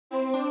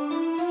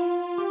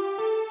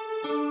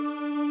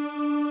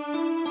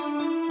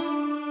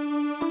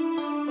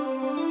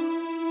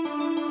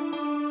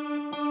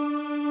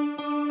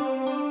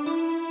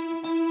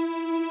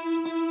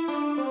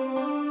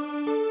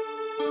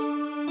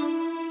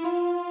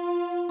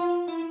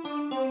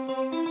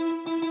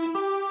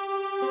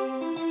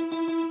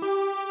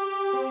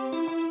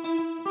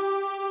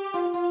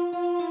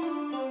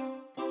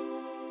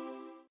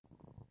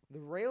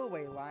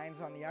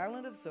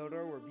of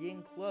soda were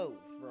being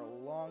closed for a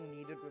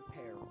long-needed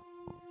repair.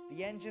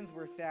 The engines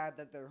were sad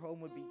that their home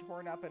would be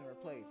torn up and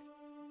replaced,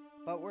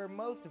 but were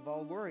most of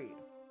all worried.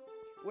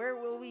 "Where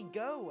will we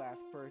go?"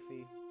 asked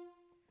Percy.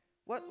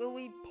 "What will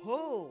we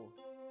pull?"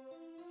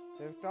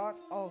 Their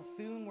thoughts all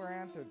soon were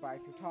answered by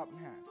Sir Topham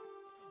Hatt.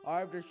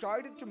 "I've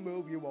decided to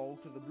move you all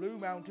to the Blue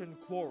Mountain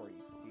Quarry,"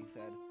 he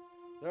said.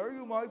 "There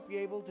you might be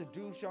able to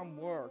do some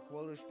work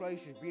while this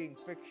place is being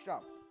fixed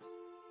up."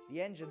 The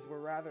engines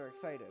were rather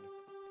excited.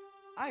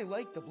 "I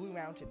like the Blue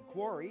Mountain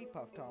Quarry,"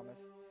 puffed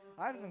Thomas.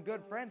 "I have some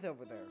good friends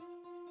over there."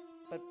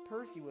 But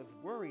Percy was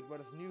worried what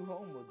his new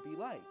home would be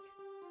like.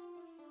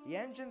 The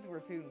engines were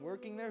soon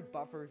working their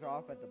buffers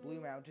off at the Blue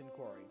Mountain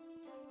Quarry.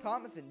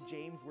 Thomas and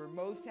James were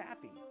most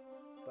happy,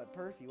 but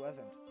Percy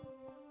wasn't.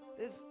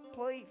 "This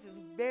place is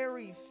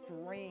very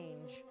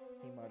strange,"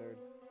 he muttered.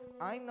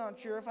 "I'm not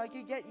sure if I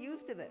could get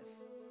used to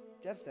this."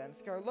 Just then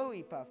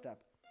Skarloey puffed up.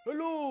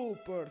 "Hello,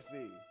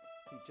 Percy,"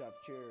 he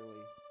chuffed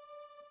cheerily.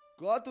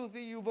 "Glad to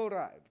see you've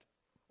arrived.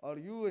 Are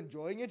you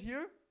enjoying it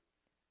here?"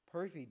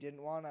 Percy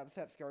didn't want to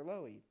upset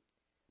Skarloey,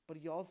 but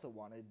he also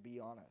wanted to be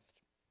honest.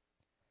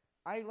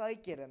 "I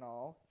like it and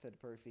all," said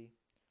Percy,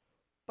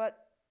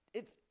 "but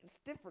it's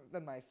different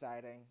than my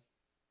siding."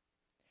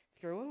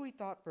 Skarloey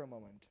thought for a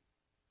moment.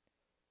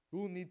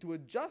 "You need to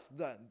adjust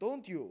then,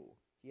 don't you?"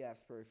 he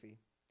asked Percy.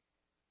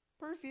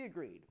 Percy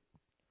agreed.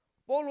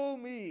 "Follow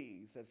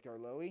me," said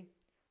Skarloey.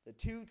 The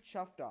two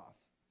chuffed off.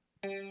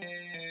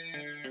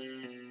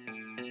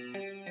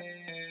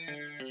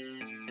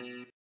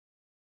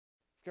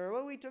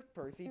 Skarloey took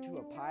Percy to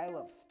a pile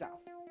of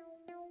stuff.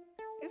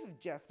 "This is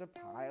just a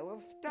pile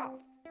of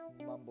stuff,"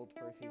 mumbled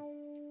Percy.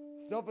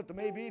 "Stuff it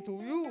may be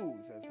to you,"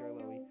 said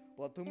Skarloey,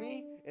 "but to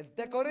me it's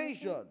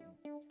decoration.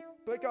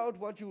 Pick out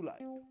what you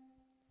like."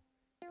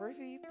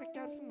 Percy picked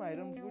out some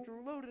items which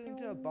were loaded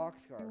into a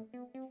boxcar.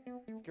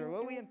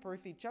 Skarloey and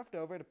Percy chuffed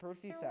over to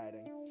Percy's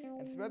siding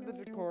and spread the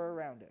decor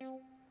around it.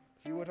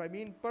 "See what I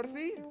mean,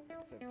 Percy?"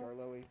 said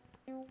Skarloey.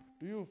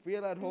 "Do you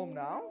feel at home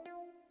now?"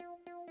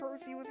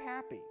 Percy was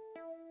happy.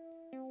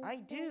 "I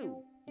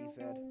do," he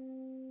said.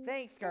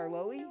 "Thanks,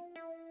 Skarloey."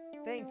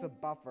 "Thanks, a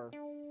buffer."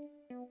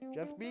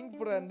 "Just being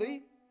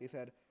friendly," he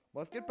said.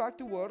 "Must get back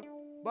to work.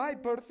 Bye,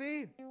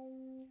 Percy."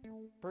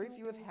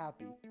 Percy was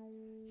happy.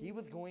 He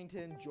was going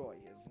to enjoy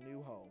his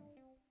new home.